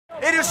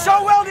It is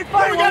so well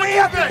defined. What we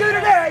have to do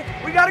today,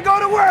 we got to go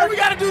to work. We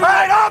got to do all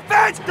right,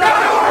 offense, go to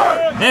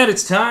work. And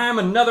it's time,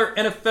 another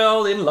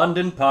NFL in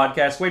London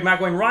podcast. Wade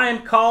McElwain,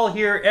 Ryan Call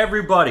here,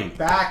 everybody.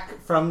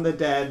 Back from the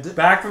dead.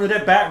 Back from the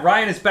dead.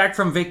 Ryan is back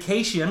from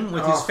vacation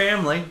with his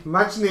family.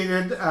 Much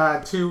needed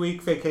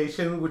 2-week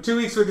vacation. 2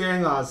 weeks with your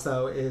in-laws,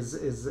 though, is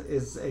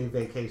a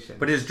vacation.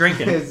 But it's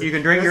drinking. You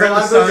can drink your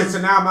own sun.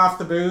 So now I'm off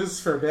the booze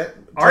for a bit.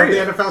 Are you?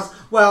 The NFL's,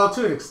 well,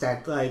 to an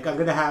extent. Like, if I'm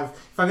gonna have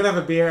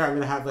a beer, I'm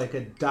gonna have like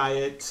a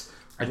diet.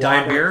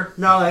 Diet beer?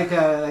 No, like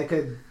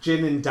a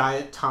gin and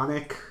diet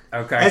tonic.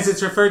 Okay. As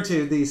it's referred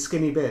to, the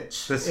skinny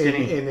bitch. The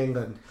skinny in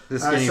England. The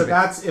skinny so bitch.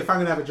 that's, if I'm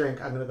gonna have a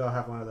drink, I'm gonna go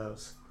have one of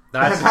those.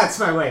 That's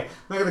my way.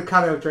 I'm not gonna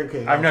cut out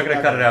drinking. I'm not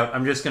gonna cut it out.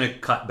 I'm just gonna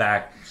cut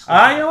back. You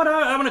know what?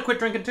 I'm gonna quit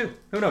drinking too.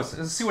 Who knows?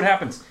 Let's see what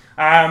happens.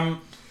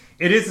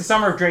 It is the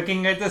summer of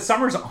drinking. The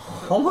summer's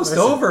almost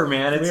over,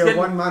 man. We are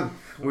 1 month.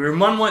 We're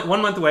one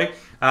month away.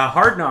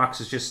 Hard Knocks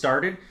has just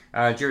started.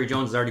 Jerry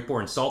Jones is already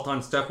pouring salt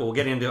on stuff, but we'll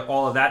get into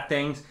all of that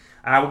things.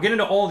 We'll get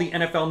into all the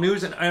NFL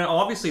news, and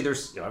obviously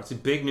there's obviously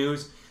big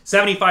news.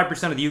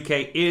 75% of the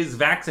UK is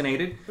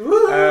vaccinated,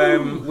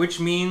 which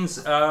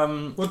means...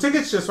 well,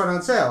 tickets just went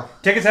on sale.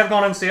 Tickets have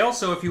gone on sale,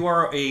 so if you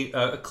are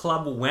a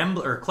Club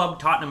Wembley or Club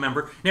Tottenham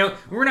member... Now,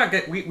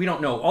 we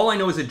don't know. All I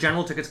know is the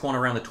general tickets going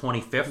around the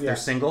 25th. Yeah. They're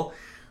single.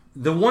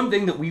 The one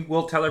thing that we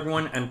will tell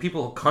everyone, and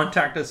people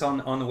contact us on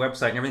the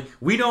website and everything,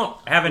 we don't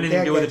have anything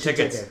to do with the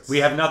tickets. We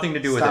have nothing to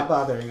do with it. Stop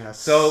bothering us.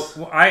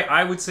 So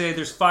I would say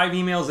there's 5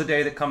 emails a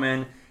day that come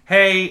in.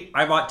 Hey,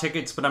 I bought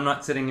tickets, but I'm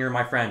not sitting near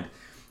my friend.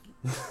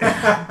 And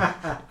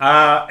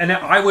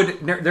I would.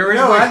 There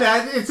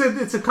is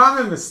it's a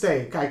common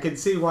mistake. I can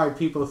see why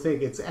people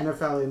think it's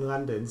NFL in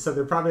London. So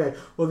they're probably like,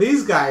 well,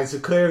 these guys are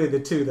clearly the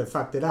two that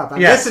fucked it up. I've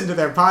listened to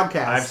their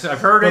podcast. I've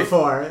heard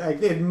before.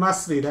 It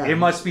must be them. It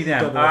must be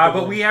them.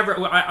 But we have.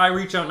 I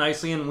reach out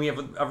nicely, and we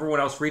have everyone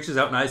else reaches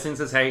out nicely and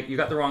says, "Hey, you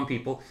got the wrong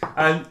people."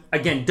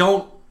 Again,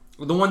 don't.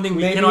 The one thing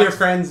maybe your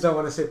friends don't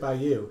want to sit by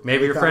you.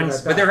 Maybe your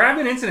friends, but there have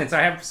been incidents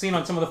I have seen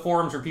on some of the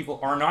forums where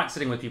people are not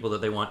sitting with people that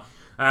they want.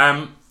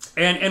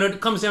 And it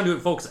comes down to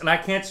it, folks. And I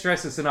can't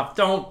stress this enough.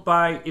 Don't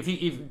buy if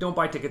you don't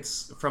buy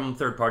tickets from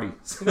third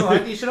parties. You know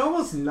what? You should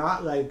almost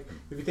not if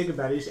you think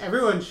about it.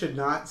 Everyone should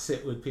not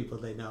sit with people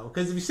they know,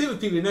 because if you sit with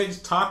people you know, you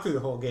just talk through the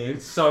whole game.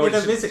 So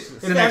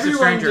if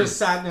everyone just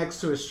sat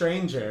next to a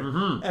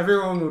stranger,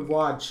 everyone would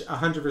watch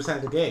 100%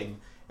 of the game.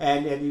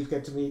 And you'd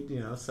get to meet,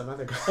 some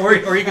other guy. Or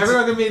you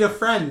everyone can meet a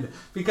friend.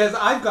 Because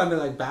I've gone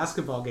to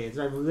basketball games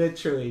where I've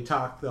literally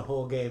talked the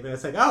whole game, and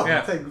it's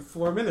it's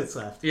 4 minutes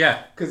left.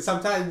 Yeah. Because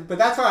sometimes, but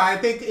that's why I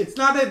think it's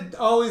not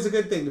always a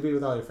good thing to be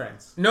with all your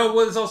friends. No,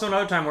 well, there's also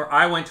another time where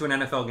I went to an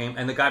NFL game,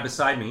 and the guy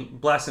beside me,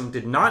 bless him,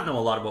 did not know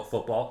a lot about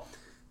football,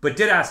 but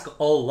did ask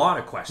a lot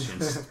of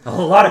questions. A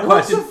lot of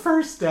questions. What's the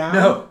first down?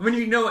 No, when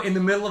in the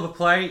middle of a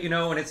play,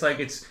 and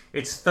it's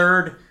it's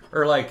third.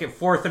 Or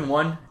 4th and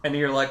 1, and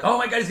you're like, oh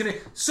my god, he's gonna.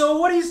 So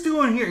what he's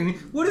doing here?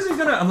 What is he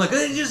gonna? I'm like,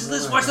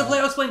 let's watch the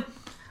play. Let's play.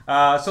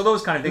 So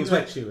those kind of things. Who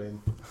let you in?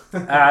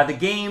 The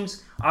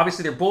games,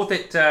 obviously, they're both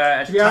at.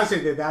 To be honest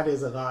with you, that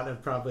is a lot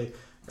of probably.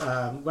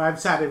 I've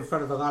sat in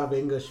front of a lot of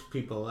English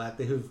people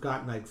who've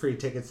gotten free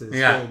tickets to this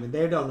game, and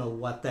they don't know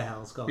what the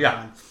hell's going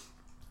on.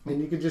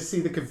 And you can just see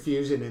the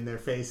confusion in their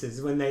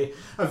faces when they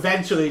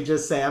eventually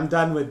just say, "I'm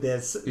done with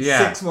this.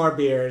 6 more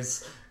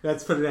beers."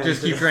 Let's put it in.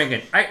 Just keep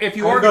drinking. If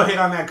you go hit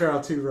on that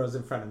girl 2 rows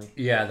in front of me.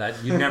 Yeah,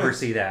 you never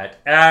see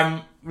that.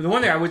 The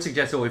one thing I would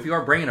suggest, though, if you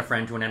are bringing a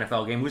friend to an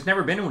NFL game who's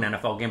never been to an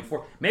NFL game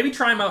before, maybe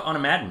try him out on a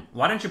Madden.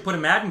 Why don't you put a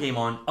Madden game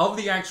on of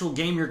the actual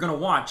game you're going to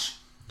watch,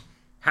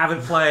 have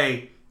it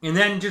play, and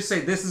then just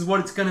say, this is what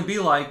it's going to be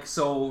like,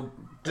 so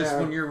just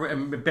when you're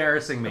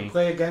embarrassing me.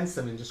 Play against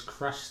them and just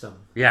crush them.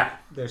 Yeah.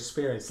 Their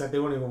spirits, that they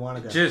won't even want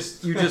to go.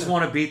 You just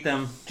want to beat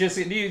them.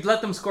 You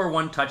let them score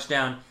 1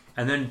 touchdown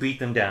and then beat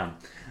them down.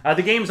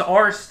 The games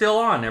are still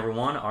on,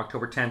 everyone,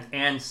 October 10th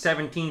and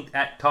 17th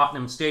at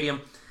Tottenham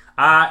Stadium.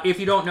 If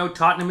you don't know,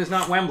 Tottenham is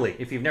not Wembley.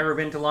 If you've never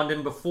been to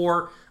London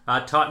before,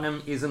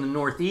 Tottenham is in the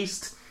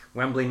northeast,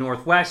 Wembley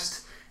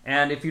northwest.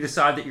 And if you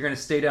decide that you're going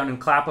to stay down in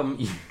Clapham,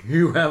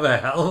 you have a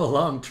hell of a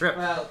long trip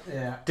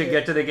to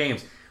get to the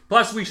games.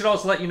 Plus, we should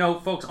also let you know,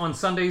 folks, on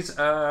Sundays,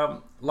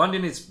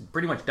 London is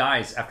pretty much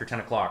dies after 10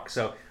 o'clock.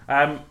 So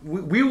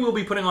we will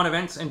be putting on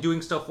events and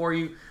doing stuff for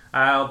you.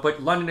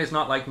 But London is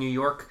not like New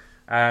York.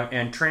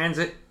 And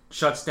transit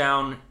shuts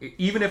down.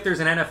 Even if there's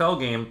an NFL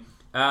game,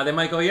 they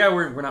might go,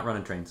 we're not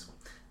running trains.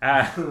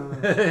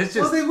 It's just,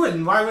 well, they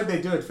wouldn't. Why would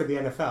they do it for the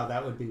NFL?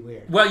 That would be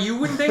weird. Well, you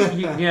wouldn't think.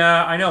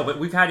 Yeah, I know, but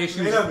we've had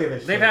issues. They don't give a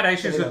shit. They've had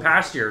issues with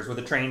past years where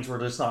the trains were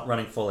just not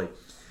running fully.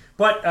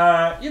 But,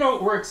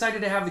 we're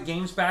excited to have the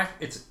games back.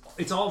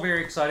 It's all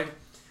very exciting.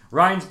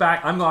 Ryan's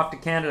back. I'm off to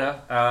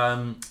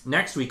Canada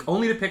next week,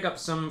 only to pick up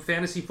some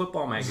fantasy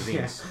football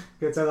magazines.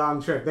 Yeah, it's a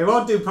long trip. They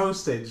won't do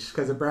postage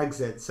because of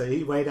Brexit, so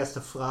Wade has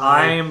to fly.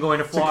 I am going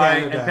to fly.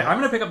 I'm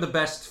going to pick up the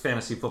best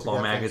fantasy football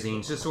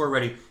magazines, just so we're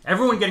ready.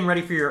 Everyone getting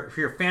ready for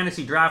your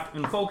fantasy draft.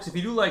 And folks, if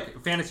you do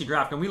like fantasy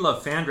draft, and we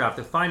love Fan Draft,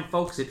 the fine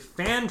folks at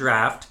Fan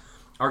Draft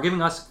are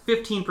giving us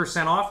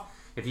 15% off.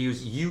 If you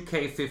use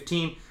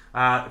UK15,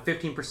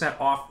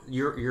 15% off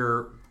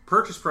your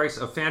purchase price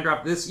of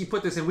FanDraft. This you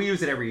put this in. We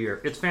use it every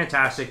year. It's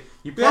fantastic.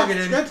 You plug it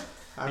in. Good.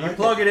 You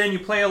plug it in. You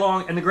play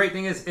along. And the great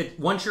thing is,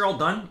 once you're all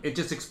done, it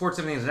just exports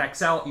everything as an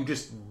Excel. You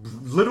just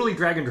literally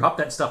drag and drop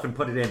that stuff and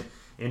put it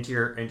into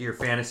your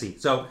fantasy.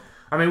 So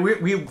I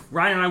mean,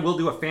 Ryan and I will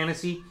do a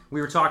fantasy.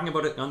 We were talking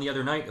about it on the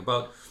other night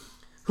about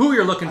who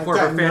you're looking for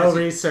fantasy. No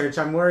research.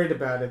 I'm worried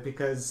about it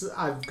because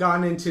I've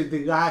gone into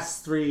the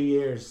last 3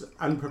 years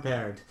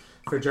unprepared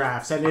for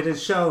drafts, and it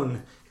has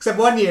shown. Except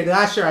 1 year.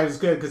 Last year I was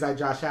good because I had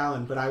Josh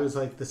Allen, but I was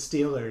like the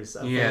Steelers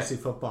of fantasy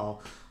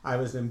football. I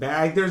was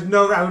embarrassed.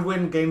 I would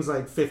win games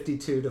like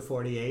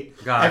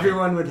 52-48.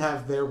 Everyone would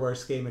have their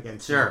worst game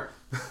against me. Sure.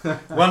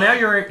 Well, now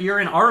you're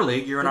in our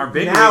league. You're in our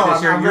big league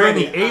this year. You're in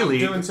the A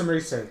League. I'm doing some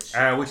research.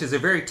 Which is a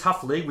very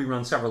tough league. We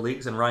run several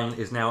leagues, and Ryan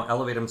is now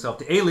elevated himself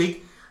to A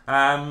League.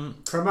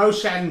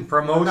 Promotion.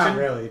 Well, not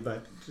really,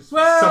 but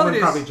someone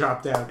probably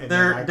dropped out.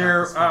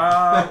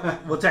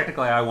 Well,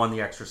 technically, I won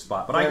the extra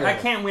spot, but I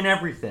can't win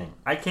everything.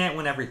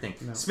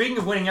 No. Speaking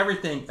of winning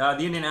everything, the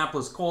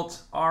Indianapolis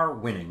Colts are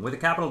winning with a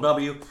capital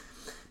W.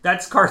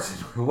 That's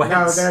Carson Wentz.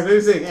 No, they're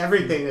losing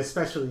everything,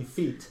 especially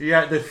feet.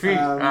 Yeah, the feet.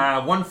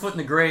 1 foot in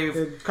the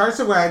grave.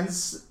 Carson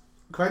Wentz,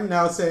 Quentin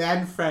Nelson,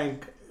 and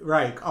Frank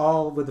Reich,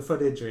 all with a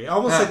foot injury.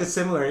 Almost like a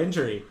similar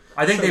injury.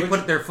 I think they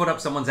put their foot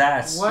up someone's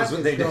ass. What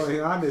is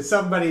going on? Is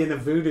somebody in the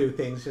voodoo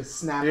things just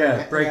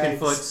snapping breaking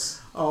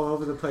foots all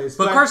over the place.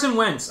 But Carson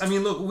Wentz, I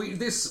mean, look,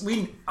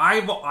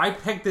 I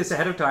pegged this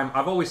ahead of time.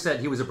 I've always said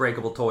he was a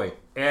breakable toy,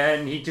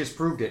 and he just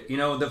proved it. You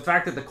know, the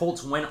fact that the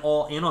Colts went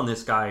all in on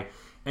this guy,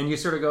 and you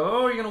sort of go,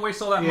 oh, you're going to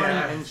waste all that money.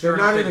 And they're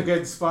not in a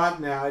good spot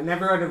now. And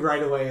everyone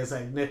right away is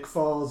like, Nick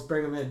Foles,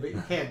 bring him in, but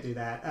you can't do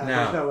that.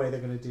 There's no way they're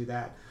going to do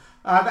that.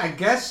 I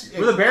guess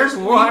the Bears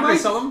will have to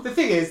sell them. The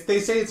thing is, they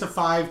say it's a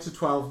 5 to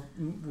 12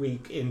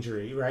 week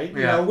injury, right?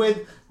 You know,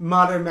 with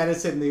modern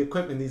medicine, the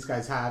equipment these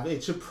guys have,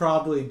 it should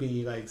probably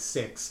be like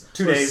 6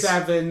 2 or days.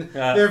 7.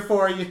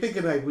 Therefore, you're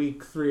thinking like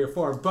week 3 or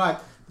 4.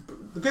 But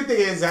the good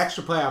thing is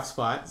extra playoff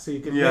spot, so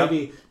you can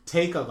maybe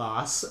take a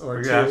loss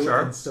or 2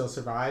 and still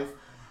survive.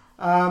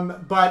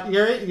 But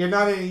you're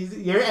not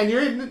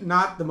in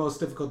not the most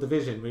difficult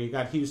division where you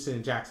got Houston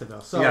and Jacksonville.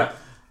 So.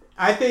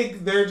 I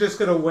think they're just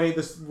going to weigh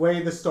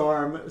the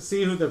storm,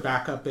 see who their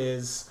backup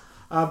is,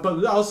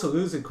 but also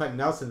losing Quentin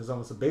Nelson is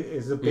almost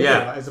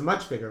a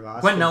much bigger loss.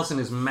 Quentin Nelson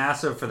is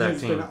massive for that team.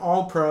 He's been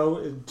All-Pro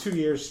in 2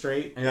 years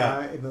straight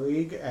in the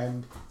league,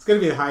 and it's going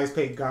to be the highest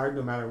paid guard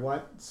no matter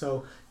what.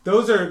 So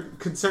those are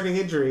concerning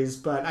injuries,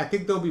 but I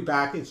think they'll be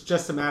back. It's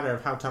just a matter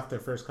of how tough their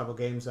first couple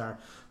games are.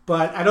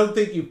 But I don't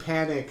think you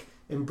panic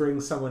and bring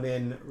someone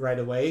in right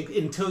away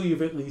until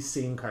you've at least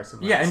seen Carson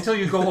Wentz. Yeah, until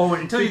you go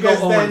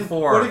 0-4.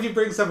 What if you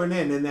bring someone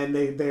in and then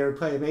they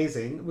play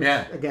amazing? Which,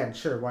 again,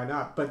 sure, why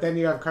not? But then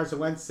you have Carson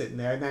Wentz sitting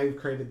there, and now you've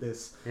created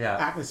this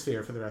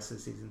atmosphere for the rest of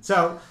the season.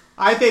 So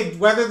I think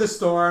weather the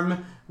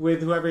storm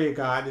with whoever you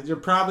got. You're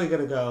probably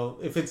going to go,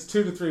 if it's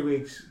 2 to 3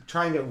 weeks,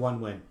 try and get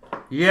 1 win.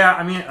 Yeah,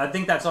 I mean, I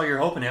think that's all you're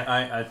hoping.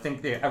 I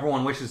think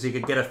everyone wishes you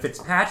could get a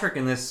Fitzpatrick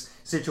in this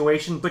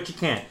situation, but you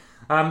can't.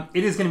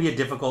 It is going to be a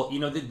difficult,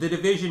 the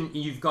division.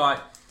 You've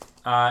got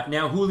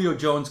now Julio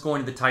Jones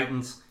going to the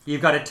Titans.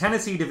 You've got a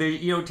Tennessee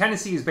division.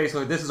 Tennessee is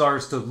basically, this is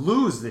ours to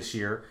lose this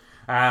year.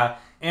 And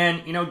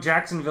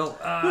Jacksonville.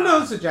 Who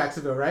knows with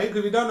Jacksonville, right?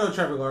 Because we don't know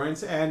Trevor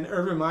Lawrence and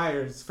Urban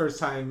Meyer's first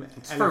time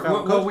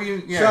NFL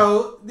coach.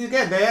 So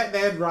again, they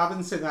had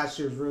Robinson last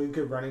year, was really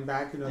good running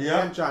back. They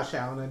had Josh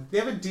Allen. They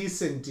have a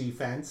decent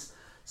defense.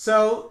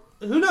 So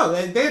who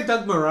knows? They had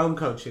Doug Marrone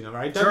coaching them,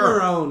 right? Doug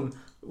Marrone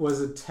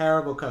was a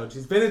terrible coach.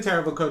 He's been a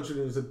terrible coach when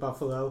he was at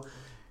Buffalo,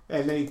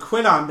 and then he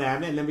quit on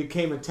them, and then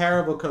became a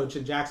terrible coach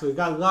in Jacksonville. He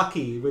got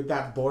lucky with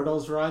that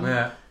Bortles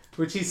run,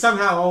 which he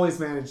somehow always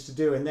managed to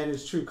do, and then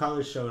his true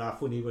colors showed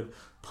off when he would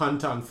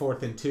punt on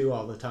 4th and 2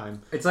 all the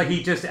time. It's like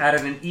he just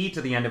added an E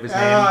to the end of his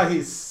name. Oh,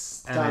 he's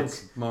stunk. And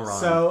it's moron.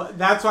 So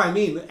that's what I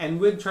mean.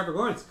 And with Trevor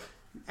Lawrence,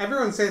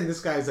 everyone's saying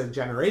this guy's like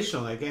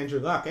generational, like Andrew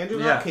Luck. Andrew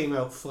Luck came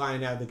out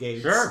flying out of the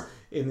gates.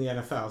 In the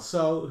NFL.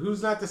 So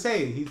who's not to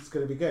say he's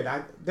going to be good?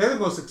 They're the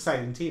most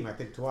exciting team, I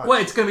think, to watch. Well,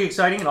 it's going to be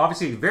exciting, and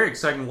obviously very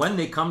exciting when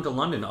they come to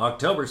London,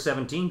 October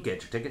 17th.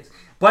 Get your tickets.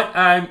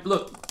 But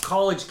look,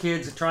 college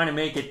kids are trying to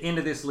make it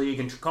into this league,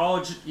 and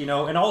college,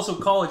 and also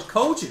college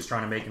coaches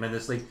trying to make it into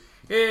this league.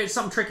 It's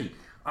something tricky.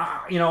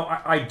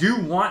 I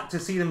do want to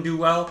see them do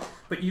well,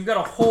 but you've got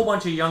a whole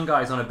bunch of young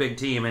guys on a big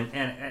team, and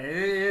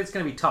it's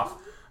going to be tough.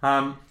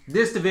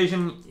 This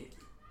division,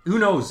 who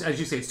knows? As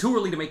you say, it's too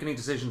early to make any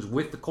decisions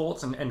with the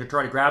Colts and to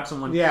try to grab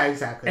someone. Yeah,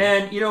 exactly.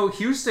 And,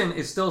 Houston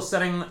is still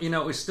setting, I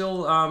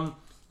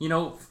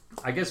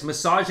guess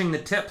massaging the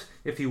tip,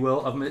 if you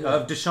will, of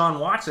Deshaun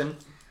Watson.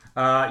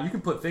 You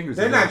can put fingers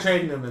in They're not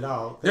trading him at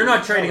all. They're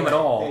not trading him at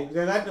all.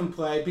 They're letting him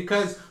play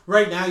because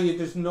right now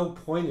there's no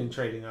point in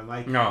trading him.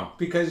 No.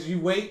 Because you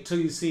wait till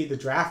you see the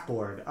draft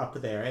board up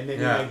there and then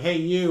you're like, hey,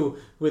 you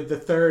with the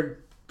 3rd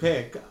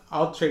pick,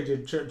 I'll trade you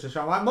to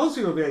Deshaun Watson. Most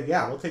people will be like,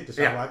 yeah, we'll take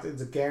Deshaun Watson.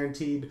 It's a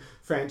guaranteed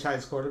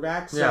franchise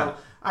quarterback. So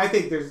I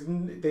think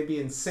they'd be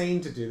insane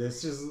to do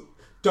this. Just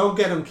don't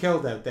get him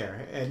killed out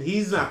there. And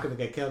he's not going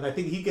to get killed. I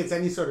think he gets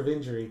any sort of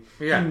injury.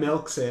 He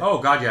milks it. Oh,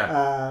 God,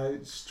 yeah.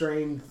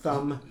 Strained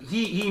thumb.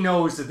 He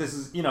knows that this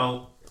is,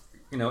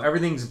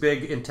 everything's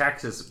big in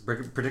Texas,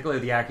 particularly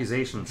the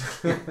accusations.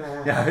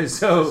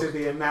 So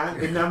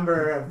the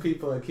number of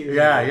people accused.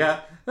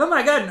 Yeah. Oh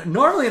my God!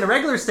 Normally in a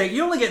regular state,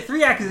 you only get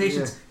 3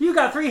 accusations. Yeah. You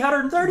got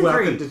 333.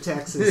 Welcome to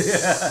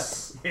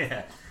Texas.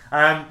 Yeah.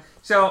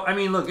 So I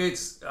mean, look,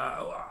 it's.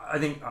 I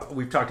think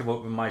we've talked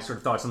about my sort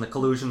of thoughts on the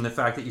collusion, the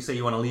fact that you say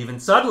you want to leave,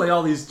 and suddenly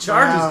all these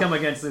charges come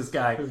against this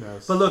guy. Who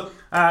knows? But look,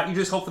 you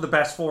just hope for the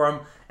best for him,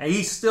 and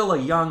he's still a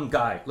young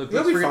guy. Look,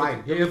 he'll be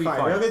fine. He'll be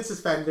fine. He'll get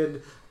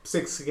suspended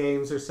 6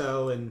 games or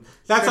so, and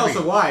that's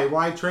also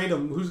why trade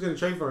him. Who's going to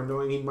trade for him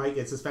knowing he might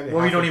get suspended?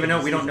 Well, we don't even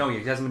know. We don't know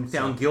yet. He hasn't been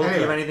found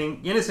guilty of anything.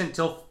 Innocent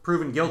till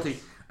proven guilty.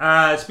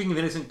 Speaking of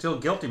innocent till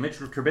guilty,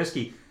 Mitchell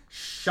Trubisky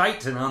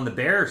shiting on the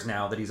Bears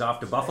now that he's off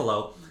to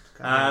Buffalo.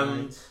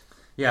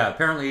 Yeah,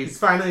 apparently he's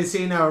finally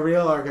seen how a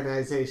real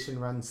organization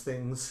runs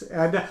things.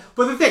 And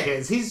but the thing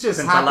is, he's just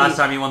since happy. The last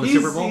time he won the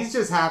Super Bowl, he's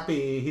just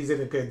happy. He's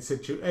in a good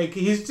situation.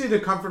 He's in a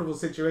comfortable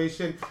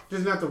situation.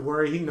 Doesn't have to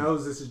worry. He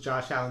knows this is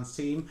Josh Allen's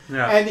team,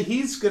 and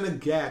he's gonna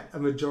get a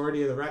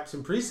majority of the reps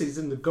in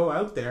preseason to go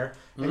out there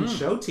and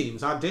show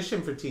teams,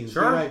 audition for teams.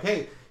 Sure. Be like,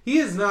 hey, he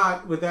is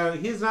not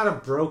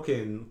a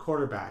broken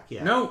quarterback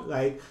yet. No,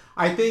 like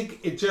I think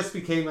it just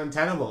became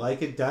untenable,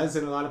 like it does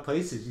in a lot of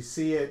places. You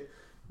see it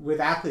with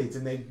athletes,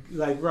 and they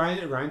like Ryan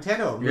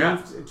Tannehill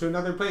moved to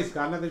another place,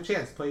 got another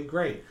chance, played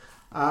great.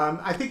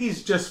 I think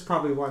he's just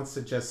probably wants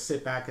to just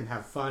sit back and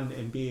have fun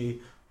and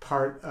be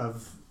part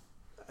of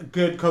a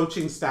good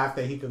coaching staff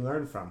that he can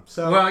learn from.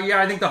 So,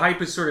 I think the hype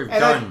is sort of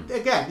done.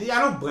 I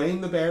don't blame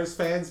the Bears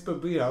fans,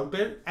 but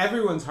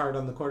everyone's hard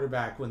on the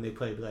quarterback when they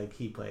played like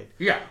he played.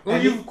 Yeah,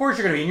 well, of course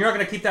you're going to be, and you're not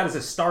going to keep that as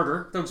a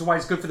starter. That's why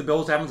it's good for the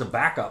Bills to have him as a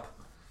backup.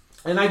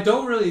 And I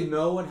don't really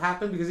know what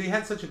happened because he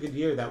had such a good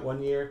year that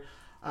one year.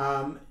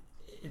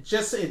 It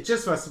just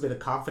must have been a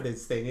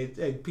confidence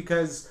thing.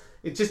 Because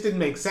it just didn't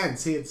make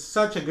sense. He had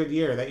such a good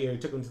year that year. He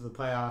took him to the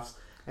playoffs,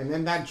 and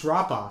then that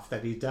drop off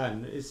that he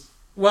done is.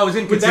 Well, it was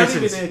inconsistency.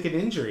 Without even like an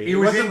injury. It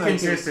was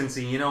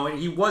inconsistency.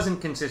 He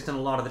wasn't consistent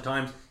a lot of the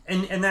times.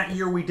 And that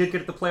year we did get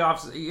to the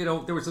playoffs.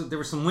 There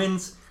were some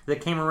wins that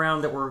came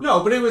around that were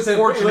but it was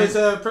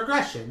a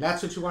progression.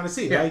 That's what you want to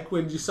see. Yeah. Like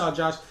when you saw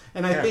Josh,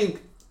 and I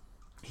think.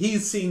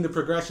 He's seen the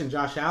progression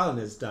Josh Allen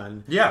has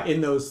done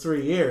in those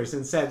 3 years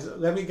and said,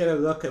 let me get a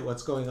look at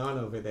what's going on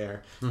over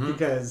there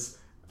because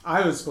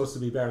I was supposed to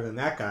be better than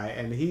that guy.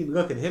 And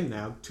look at him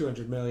now,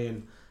 $200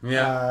 million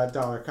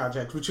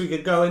contract, which we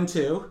could go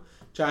into.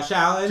 Josh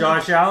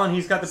Allen,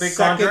 he's got the big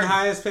contract. Second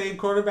highest paid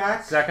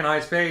quarterback. Second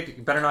highest paid.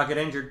 You better not get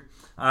injured.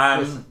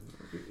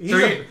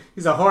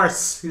 He's a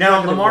horse.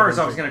 Now Lamar is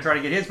obviously going to try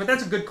to get his, but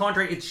that's a good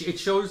contract. It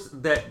shows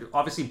that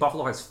obviously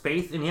Buffalo has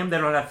faith in him. They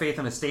don't have faith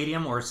in a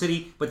stadium or a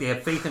city, but they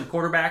have faith in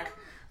quarterback.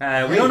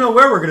 We don't know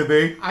where we're going to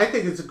be. I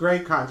think it's a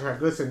great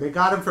contract. Listen, they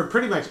got him for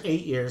pretty much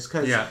 8 years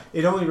because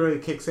it only really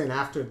kicks in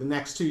after the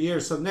next 2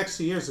 years. So the next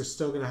 2 years they're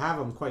still going to have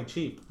him quite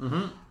cheap.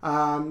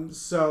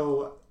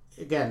 So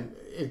again,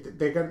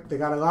 they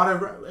got a lot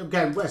of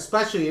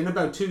especially in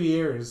about 2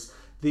 years.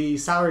 The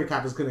salary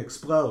cap is going to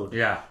explode.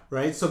 Yeah.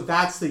 Right? So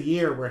that's the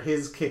year where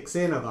his kicks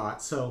in a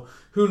lot. So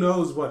who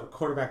knows what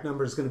quarterback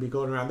number is going to be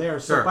going around there.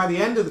 So by the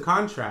end of the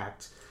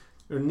contract,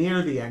 or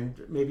near the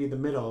end, maybe the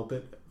middle, a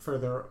bit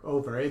further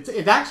over,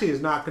 it actually is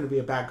not going to be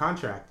a bad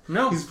contract.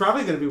 No. He's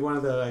probably going to be one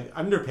of the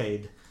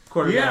underpaid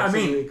quarterbacks. Yeah, I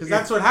mean, because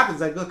that's what happens.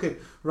 Like, look at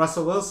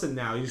Russell Wilson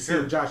now. You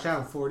see Josh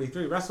Allen,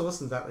 43. Russell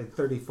Wilson's at like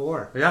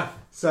 34. Yeah.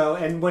 So,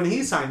 and when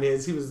he signed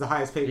his, he was the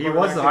highest paid. He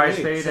was the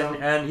highest paid,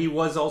 and he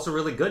was also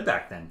really good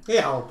back then.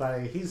 Yeah,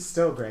 but he's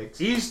still great.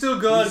 He's still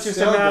good. It's just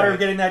a matter of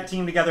getting that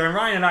team together. And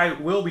Ryan and I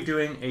will be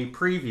doing a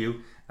preview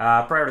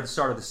prior to the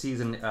start of the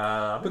season.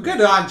 But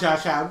good on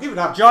Josh Allen. Give it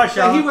up. Josh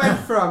Allen. He went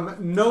from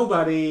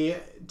nobody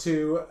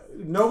to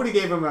nobody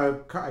gave him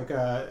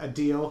a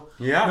deal.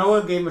 Yeah. No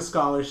one gave him a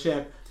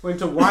scholarship. Went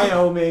to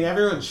Wyoming.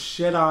 Everyone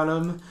shit on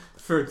him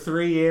for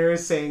 3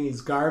 years, saying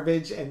he's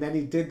garbage. And then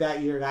he did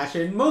that year last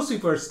year. And most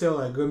people are still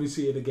like, let me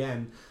see it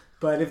again.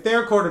 But if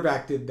their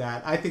quarterback did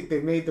that, I think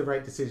they made the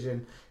right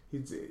decision.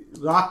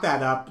 Lock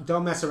that up.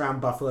 Don't mess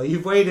around, Buffalo.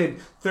 You've waited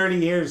 30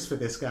 years for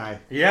this guy.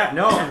 Yeah,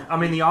 no. I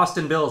mean, the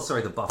Austin Bills.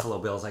 Sorry, the Buffalo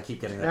Bills. I keep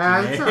getting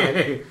that. It's all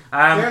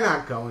right. They're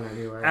not going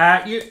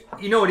anywhere.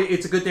 You know,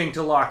 it's a good thing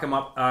to lock him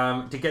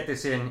up to get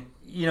this in.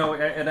 You know,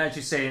 and as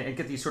you say, and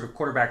get these sort of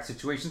quarterback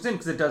situations in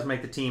because it does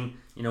make the team,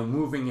 you know,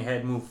 moving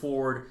ahead, move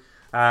forward.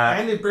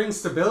 And it brings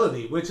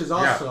stability, which is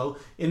also,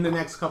 in the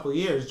next couple of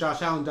years,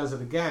 Josh Allen does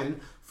it again.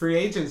 Free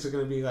agents are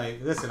going to be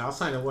like, listen, I'll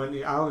sign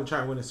I'll try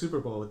and win a Super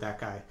Bowl with that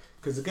guy.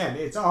 Because, again,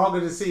 it's all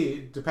going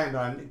to depend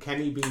on,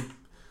 can he be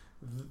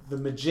the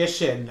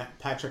magician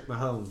Patrick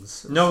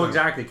Mahomes? No,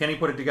 exactly. Can he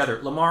put it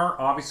together? Lamar,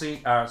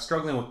 obviously,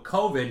 struggling with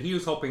COVID. He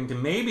was hoping to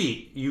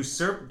maybe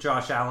usurp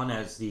Josh Allen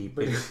as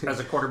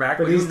a quarterback.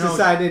 But he's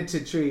decided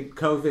to treat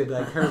COVID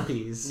like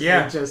herpes.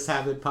 And just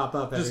have it pop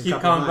up. Just keep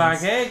coming back.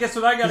 Hey, guess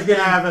what I got? He's going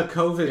to have a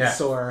COVID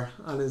sore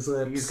on his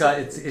lips. He's got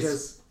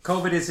it's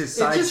COVID is his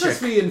side chick. It just must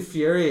chick. be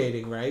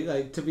infuriating, right?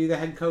 Like, to be the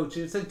head coach.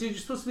 It's like, dude, you're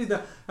supposed to be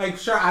the... Like,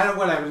 sure, I don't...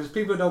 Whatever. Just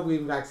people who don't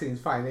believe in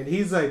vaccines, fine. And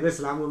he's like,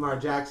 listen, I'm Lamar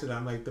Jackson.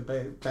 I'm, like, the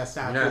best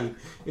athlete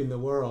in the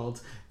world.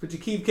 But you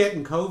keep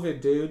getting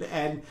COVID, dude.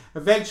 And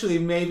eventually,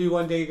 maybe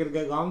one day you're going to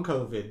get long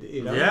COVID.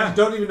 You know? Yeah. You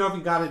don't even know if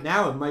you got it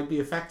now. It might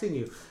be affecting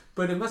you.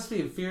 But it must be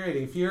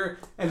infuriating if you're...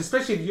 And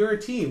especially if you're a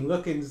team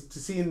looking to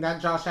seeing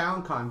that Josh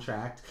Allen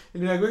contract.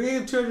 And you're like, we're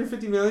going to give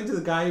 $250 million to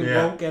the guy who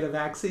won't get a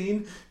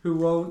vaccine, who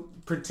won't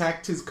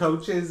protect his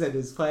coaches and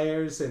his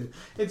players, and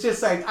it's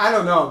just like, I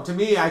don't know. To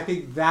me, I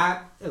think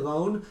that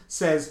alone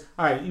says,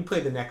 all right, you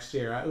play the next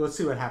year. Let's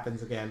see what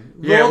happens again.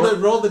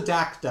 Roll the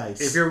Dak dice.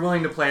 If you're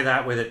willing to play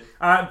that with it.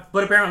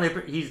 But apparently,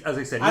 he's, as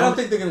I said, I don't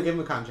think they're going to give him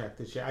a contract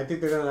this year. I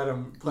think they're going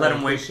to let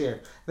him wait this year.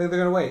 I think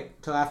they're going to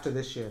wait till after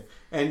this year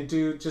and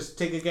just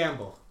take a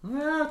gamble.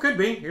 Yeah, could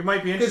be. It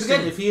might be interesting. Because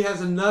again, if he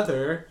has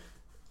another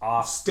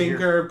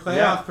stinker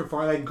playoff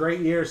performance, like great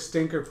year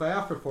stinker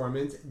playoff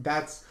performance,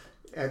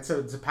 it's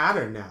a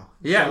pattern now.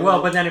 Yeah,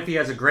 so, but then if he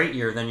has a great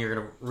year, then you're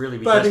going to really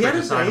be desperate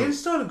to sign him. He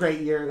still had a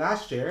great year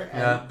last year,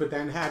 but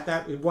then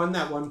he won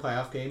that one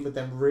playoff game, but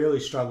then really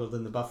struggled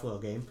in the Buffalo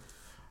game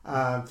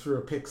through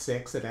a pick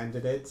six that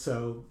ended it.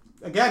 So,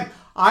 again,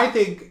 I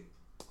think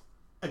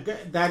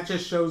that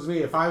just shows me,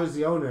 if I was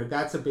the owner,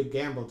 that's a big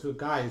gamble to a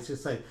guy. It's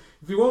just like,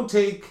 if you won't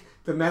take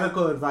the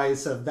medical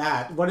advice of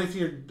that, what if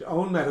your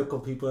own medical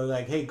people are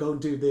like, hey, go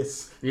do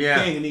this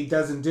thing, and he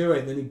doesn't do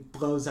it, and then he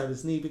blows out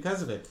his knee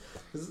because of it?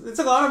 It's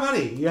a lot of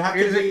money. You have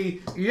to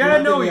be... you're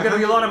going to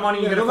be a lot of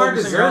money. Lamar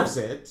deserves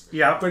it.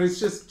 Yeah. But it's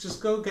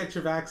just go get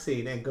your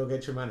vaccine and go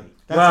get your money.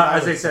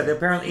 That's as I said,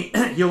 apparently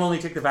he'll only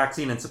take the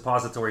vaccine in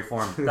suppository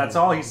form. That's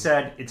all he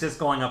said. It's just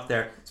going up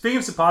there. Speaking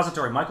of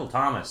suppository, Michael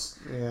Thomas.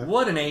 Yeah.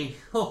 What an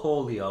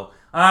a-ho-ho-leo.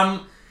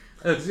 The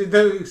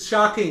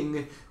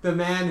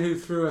man who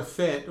threw a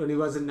fit when he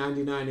wasn't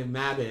 99 in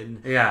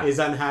Madden is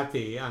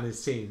unhappy on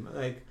his team.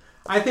 Like,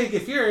 I think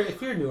if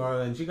you're New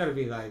Orleans, you got to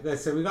be like,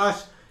 listen, we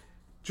got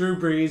Drew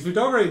Brees. We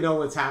don't really know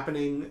what's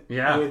happening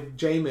with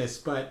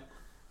Jameis, but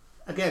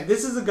again,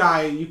 this is a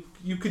guy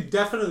you could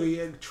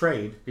definitely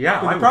trade.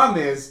 Yeah, but the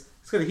problem is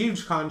he's got a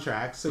huge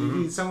contract, so you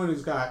need someone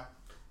who's got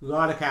a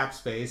lot of cap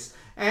space,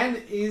 and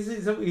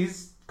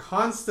he's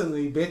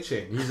constantly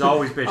bitching. He's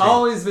always bitching.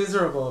 Always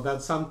miserable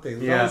about something.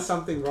 There's always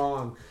something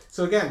wrong.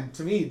 So again,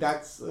 to me,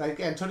 that's like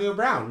Antonio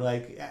Brown.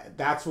 Like,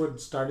 that's what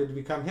started to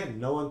become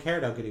him. No one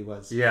cared how good he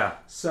was. Yeah.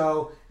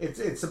 So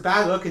it's a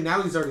bad look, and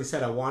now he's already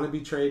said, I want to be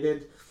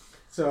traded.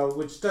 So,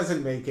 which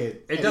doesn't make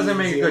it. It doesn't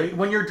make it good.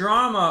 When your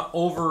drama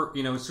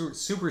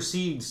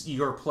supersedes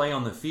your play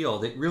on the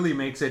field, it really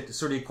makes it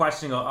sort of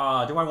questioning. Do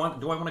I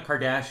want a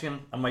Kardashian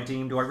on my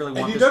team? Do I really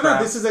want? And you don't know,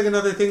 this is like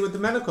another thing with the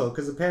medical,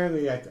 because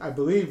apparently, I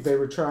believe they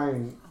were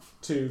trying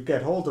to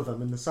get hold of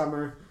him in the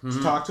summer to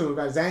talk to him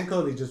about his ankle,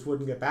 and he just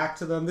wouldn't get back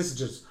to them. This is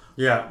just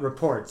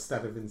reports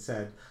that have been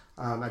said.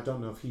 I don't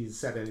know if he's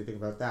said anything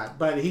about that,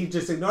 but he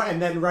just ignored. And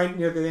then right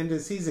near the end of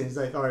the season, he's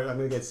like, "All right, I'm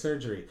going to get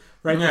surgery."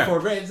 Right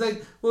before, it's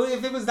like, well,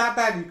 if it was that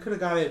bad, you could have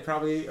got it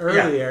probably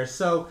earlier.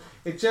 So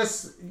it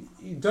just,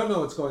 you don't know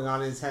what's going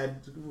on in his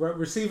head.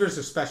 Receivers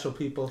are special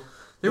people.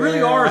 They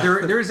really are.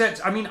 There is that.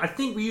 I mean, I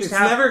think we used to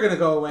have. It's never going to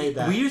go away.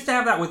 We used to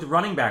have that with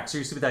running backs. There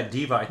used to be that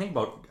diva. I think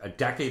about a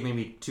decade,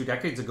 maybe 2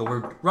 decades ago,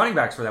 where running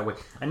backs were that way.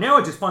 And now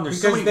it's just fun. There's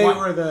because so many.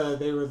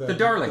 They were the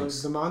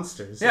darlings, the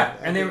monsters. Yeah,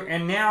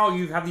 and now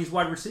you have these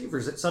wide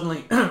receivers that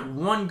suddenly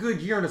one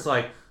good year and it's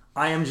like,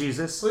 I am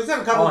Jesus. Well, he's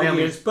had a couple of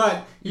years,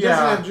 but he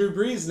doesn't have Drew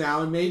Brees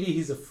now, and maybe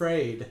he's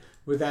afraid.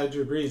 Without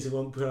Drew Brees, he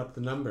won't put up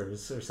the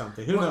numbers or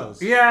something. Who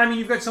knows? Yeah, I mean,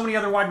 you've got so many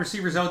other wide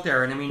receivers out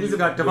there. And I mean, you've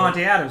got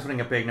Devontae Adams putting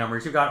up big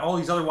numbers. You've got all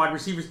these other wide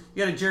receivers.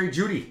 You got a Jerry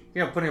Jeudy,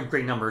 putting up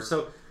great numbers.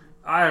 So,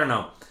 I don't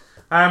know.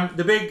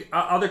 The big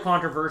other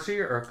controversy,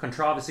 or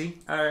controversy,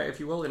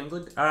 if you will, in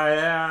England,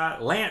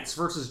 Lance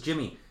versus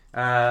Jimmy.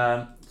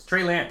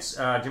 Trey Lance,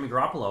 Jimmy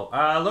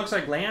Garoppolo. Looks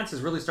like Lance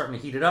is really starting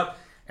to heat it up.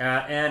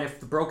 And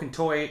if the broken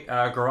toy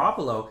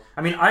Garoppolo,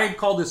 I mean, I had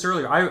called this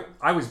earlier.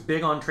 I was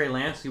big on Trey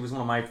Lance. He was one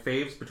of my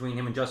faves between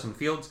him and Justin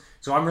Fields.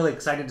 So I'm really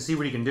excited to see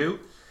what he can do.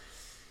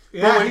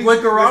 Yeah, but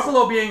with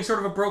Garoppolo being sort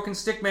of a broken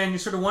stick man, you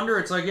sort of wonder,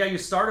 it's like, you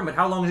start him, but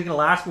how long is he going to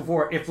last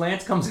before, if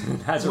Lance comes in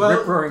and has a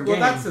rip-roaring game?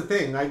 Well, that's the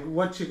thing. Like,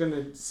 what you're going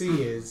to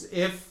see is,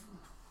 if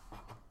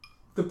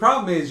the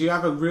problem is you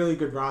have a really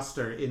good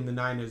roster in the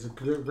Niners, a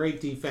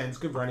great defense,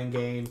 good running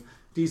game,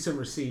 decent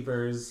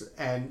receivers,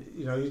 and,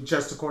 you're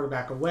just a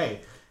quarterback away.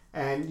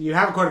 And you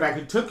have a quarterback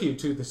who took you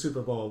to the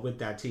Super Bowl with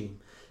that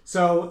team.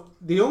 So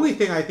the only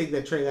thing I think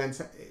that Trey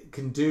Lance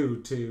can do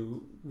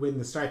to win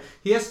the start,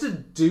 he has to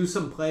do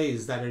some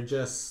plays that are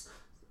just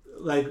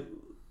like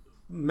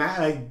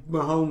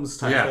Mahomes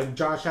type, like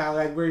Josh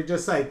Allen, where you're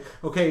just like,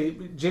 okay,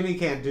 Jimmy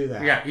can't do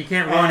that. Yeah, he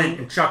can't run it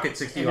and chuck it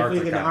 60 yards.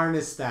 If we can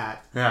harness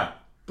that. Yeah.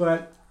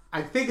 But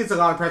I think it's a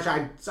lot of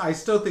pressure. I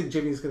still think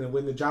Jimmy's going to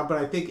win the job, but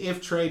I think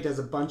if Trey does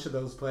a bunch of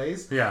those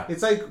plays,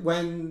 it's like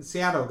when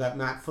Seattle got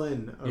Matt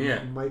Flynn,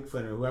 or Mike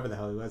Flynn, or whoever the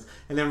hell he was,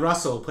 and then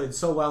Russell played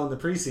so well in the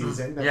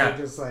preseason that they're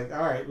just like,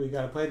 all right, we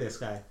got to play this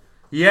guy.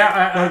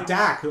 Yeah, like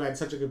Dak, who had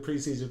such a good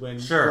preseason when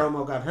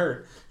Romo got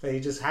hurt, that he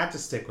just had to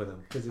stick with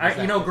him.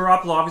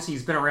 Garoppolo, obviously,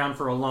 he's been around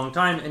for a long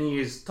time, and he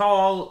is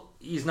tall.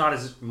 He's not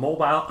as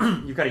mobile.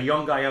 You've got a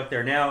young guy out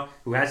there now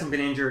who hasn't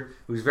been injured,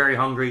 who's very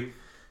hungry.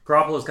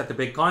 Garoppolo's got the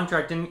big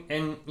contract, and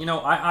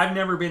I've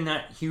never been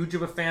that huge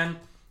of a fan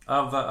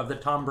of the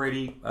Tom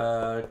Brady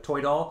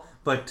toy doll,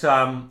 but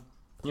I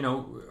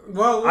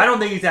don't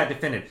think he's that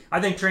definitive. I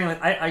think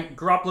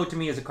Garoppolo to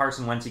me is a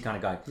Carson Wentz kind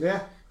of guy.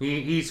 Yeah.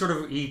 He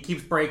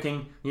keeps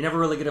breaking. You never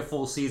really get a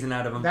full season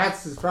out of him.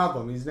 That's his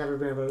problem. He's never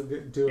been able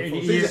to do a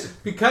full season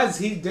because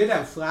he did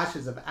have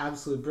flashes of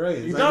absolute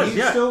brilliance.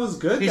 He still was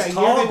good. He's that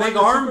tall, year big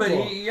arm, but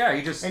he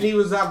just and he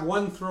was that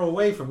one throw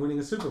away from winning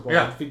a Super Bowl.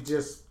 Yeah. If he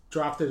just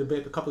dropped it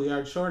a couple of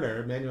yards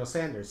shorter, Emmanuel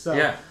Sanders. So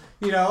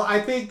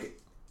I think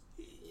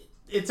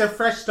it's a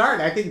fresh start.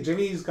 I think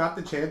Jimmy's got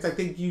the chance. I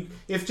think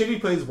if Jimmy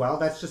plays well,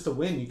 that's just a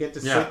win. You get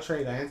to sit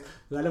Trey Lance,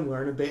 let him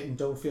learn a bit, and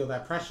don't feel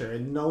that pressure.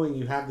 And knowing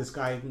you have this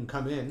guy who can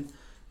come in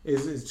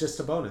is just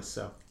a bonus.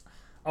 So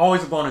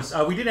always a bonus.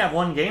 We did have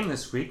one game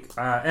this week,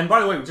 and by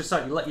the way, we just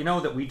thought to let you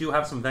know that we do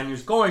have some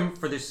venues going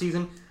for this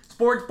season.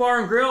 Sports Bar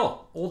and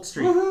Grill, Old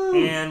Street,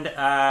 and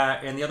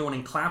the other one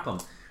in Clapham.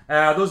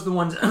 Those are the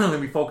ones that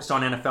we focused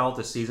on NFL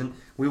this season.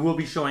 We will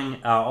be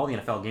showing all the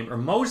NFL games, or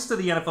most of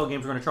the NFL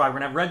games we're going to try. We're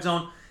going to have Red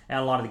Zone and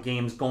a lot of the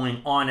games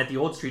going on at the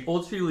Old Street.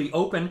 Old Street will be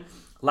open.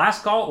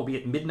 Last call will be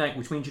at midnight,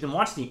 which means you can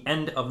watch the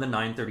end of the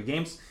 9:30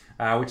 games,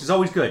 which is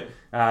always good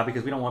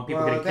because we don't want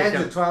people getting kicked out. It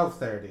ends at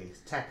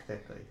 12:30,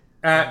 technically.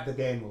 The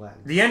game will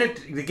end.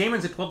 The game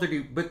ends at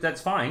 12:30, but that's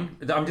fine.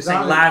 I'm just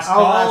saying last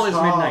call is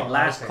midnight.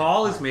 Last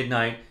call is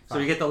midnight, so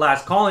you get the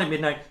last call in at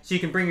midnight, so you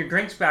can bring your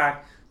drinks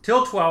back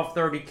till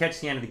 12:30, catch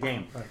the end of the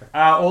game.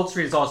 Old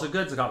Street is also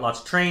good. It's got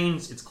lots of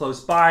trains. It's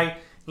close by.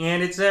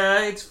 And it's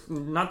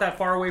not that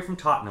far away from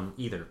Tottenham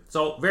either.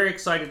 So very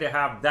excited to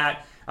have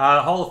that.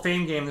 Hall of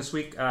Fame game this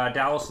week.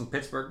 Dallas and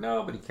Pittsburgh.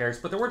 Nobody cares.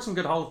 But there were some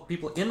good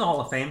people in the Hall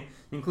of Fame,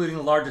 including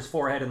the largest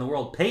forehead in the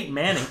world, Peyton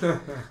Manning.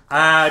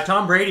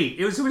 Tom Brady.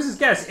 Who was his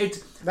guess?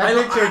 That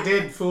picture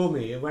did fool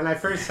me. When I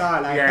first saw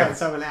it, I thought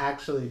someone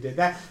actually did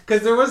that.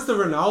 Because there was the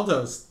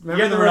Ronaldos.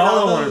 Remember the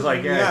Ronaldo one was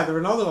like, yeah, the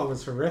Ronaldo one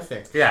was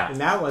horrific. Yeah. And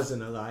that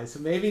wasn't a lie. So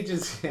maybe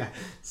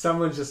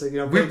someone's just like,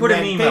 we put a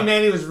meme Peyton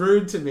Manning was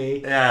rude to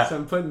me. Yeah. So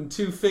I'm putting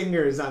 2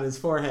 fingers on his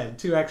forehead,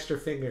 2 extra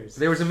fingers.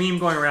 There was a meme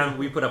going around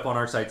we put up on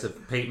our sites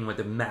of Peyton with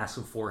a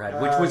massive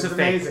forehead, which was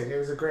amazing. It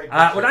was a great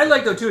picture. What I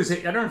like though too is, I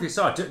don't know if you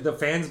saw it, the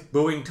fans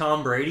booing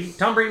Tom Brady.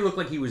 Tom Brady looked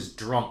like he was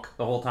drunk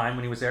the whole time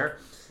when he was there.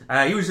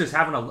 He was just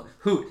having a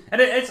hoot,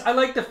 and I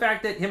like the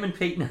fact that him and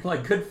Peyton are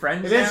like good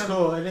friends. It is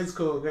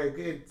cool.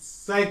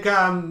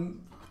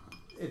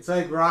 It's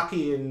like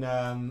Rocky and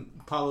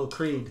Apollo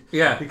Creed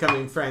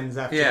becoming friends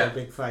after their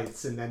big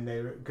fights, and then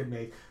they could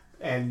make.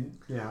 And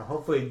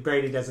hopefully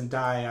Brady doesn't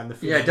die on the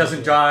field. Yeah, it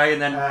doesn't die,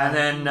 and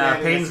then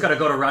Peyton's got to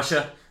go to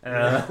Russia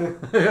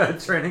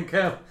training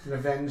camp.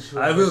 Revenge.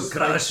 I will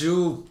crush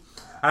you.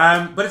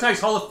 But it's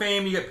nice. Hall of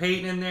Fame. You get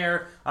Peyton in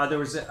there. There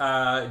was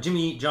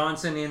Jimmy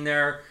Johnson in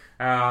there.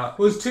 It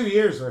was 2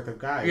 years worth of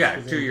guys.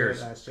 Yeah, 2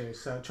 years last year.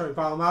 So Troy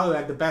Polamalu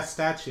had the best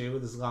statue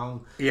with his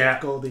long,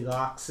 goldy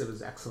locks. It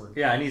was excellent.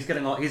 Yeah, and he's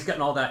getting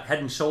all that Head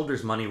and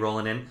Shoulders money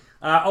rolling in.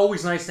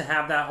 Always nice to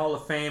have that Hall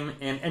of Fame,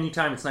 and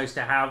anytime it's nice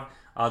to have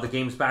the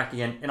games back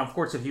again. And of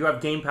course, if you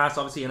have Game Pass,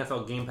 obviously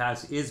NFL Game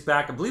Pass is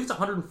back. I believe it's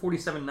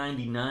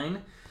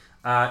 $147.99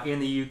 in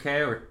the UK,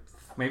 or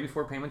maybe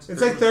 4 payments.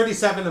 It's like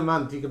 $37 a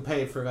month. You can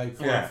pay for like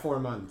 4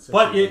 months.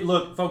 But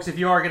look, folks, if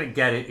you are going to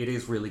get it, it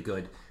is really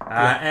good.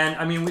 And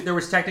I mean, there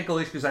was technical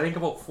issues. I think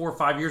about 4 or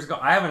 5 years ago.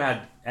 I haven't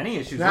had any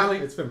issues. No, really.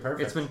 It's been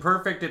perfect. It's been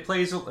perfect. It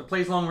plays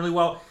along really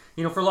well.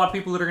 For a lot of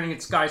people that are going to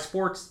get Sky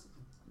Sports,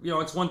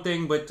 it's one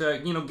thing, but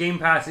Game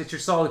Pass, it's your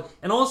solid.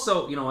 And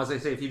also, as I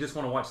say, if you just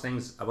want to watch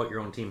things about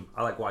your own team,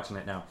 I like watching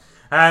it now.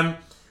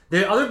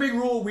 The other big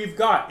rule we've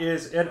got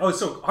is,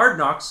 so Hard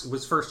Knocks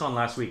was first on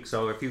last week.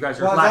 So if you guys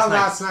are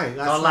last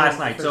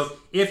night. So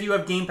if you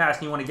have Game Pass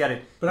and you want to get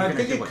it, but I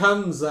think it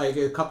comes like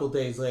a couple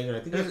days later. I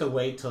think you have to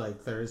wait till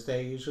like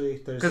Thursday usually,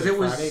 Friday, because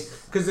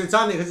it's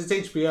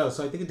HBO.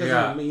 So I think it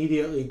doesn't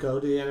immediately go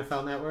to the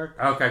NFL Network.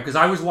 Okay, because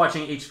I was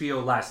watching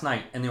HBO last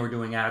night and they were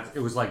doing ads.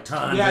 It was like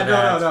tons. Yeah, of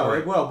ads. No,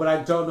 it will, but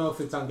I don't know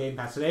if it's on Game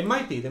Pass today. It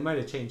might be. They might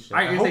have changed it.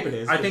 I hope it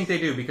is. I think they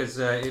do because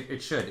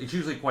it should. It's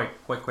usually quite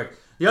quick.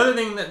 The other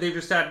thing that they've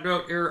just added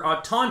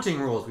are taunting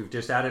rules. We've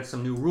just added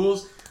some new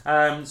rules.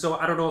 So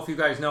I don't know if you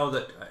guys know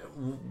that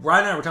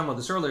Ryan and I were talking about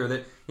this earlier,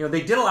 that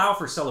they did allow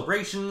for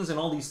celebrations and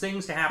all these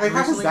things to happen.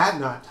 Like, how is that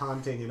not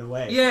taunting in a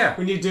way? Yeah.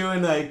 When you're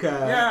doing like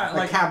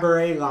a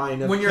cabaret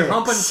line of when you're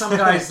humping some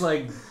guy's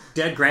like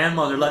dead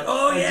grandmother, like,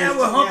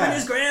 we're humping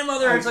his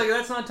grandmother. It's like,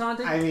 that's not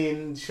taunting. I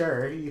mean,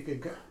 sure, you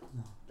could go.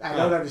 I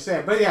don't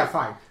understand, but yeah,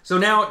 fine. So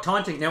now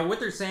taunting. Now what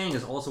they're saying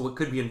is also what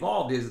could be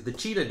involved is the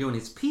cheetah doing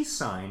his peace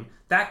sign.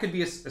 That could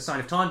be a sign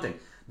of taunting.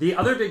 The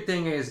other big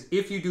thing is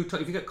if you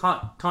get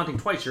caught taunting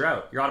twice, you're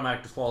out. You're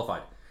automatically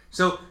disqualified.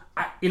 So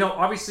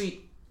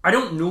obviously, I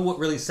don't know what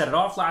really set it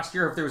off last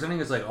year. If there was anything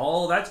that's like,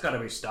 that's got to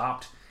be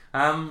stopped.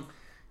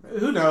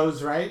 Who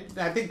knows, right?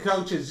 I think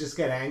coaches just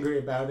get angry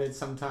about it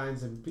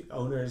sometimes, and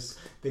owners,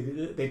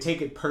 they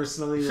take it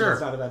personally when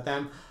it's not about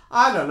them.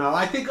 I don't know.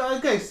 I think,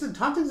 so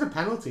taunting's a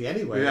penalty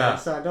anyway, right?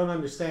 So I don't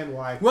understand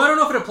why. Well, I don't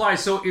know if it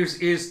applies. So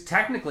is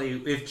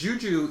technically, if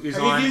Juju is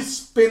if you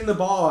spin the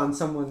ball on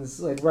someone's,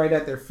 like, right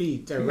at their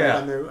feet, or right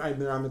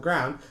on the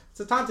ground, it's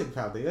a taunting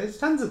penalty. There's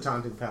tons of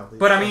taunting penalties.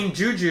 But, I mean,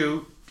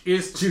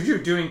 Is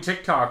Juju doing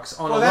TikToks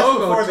on a that's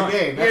logo? Before the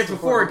game. Yeah, it's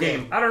before a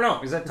game. I don't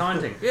know. Is that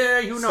taunting?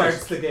 Yeah, who knows?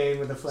 Starts the game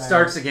with a flag.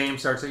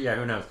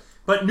 Who knows?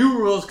 But new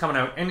rules coming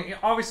out, and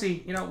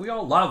obviously, we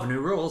all love new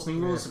rules.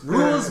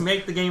 Rules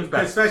make the games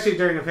better. Especially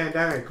during a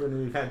pandemic when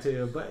we've had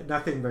to, but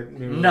nothing but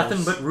new rules.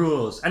 Nothing but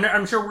rules. And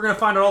I'm sure we're going to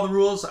find out all the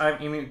rules. I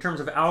mean, in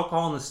terms of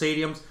alcohol in the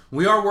stadiums,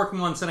 we are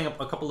working on setting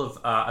up a couple of,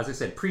 as I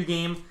said,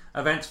 pre-game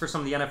events for some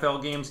of the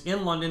NFL games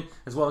in London,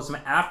 as well as some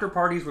after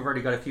parties. We've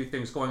already got a few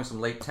things going, some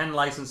late 10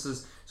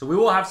 licenses. So we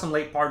will have some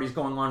late parties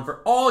going on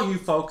for all you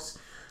folks.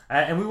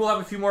 And we will have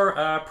a few more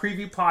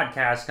preview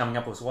podcasts coming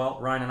up as well.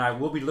 Ryan and I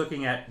will be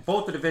looking at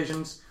both the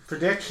divisions.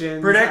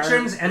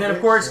 Predictions. And then,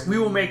 of course, we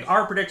will make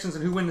our predictions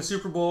on who win the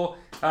Super Bowl.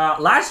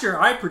 Last year,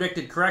 I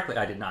predicted correctly.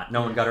 I did not.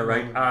 No one got it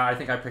right. I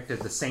think I picked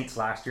the Saints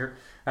last year.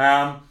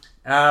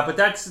 But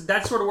that's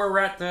sort of where we're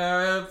at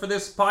for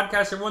this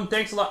podcast. Everyone,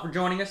 thanks a lot for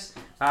joining us.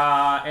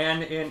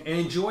 And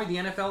enjoy the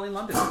NFL in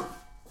London.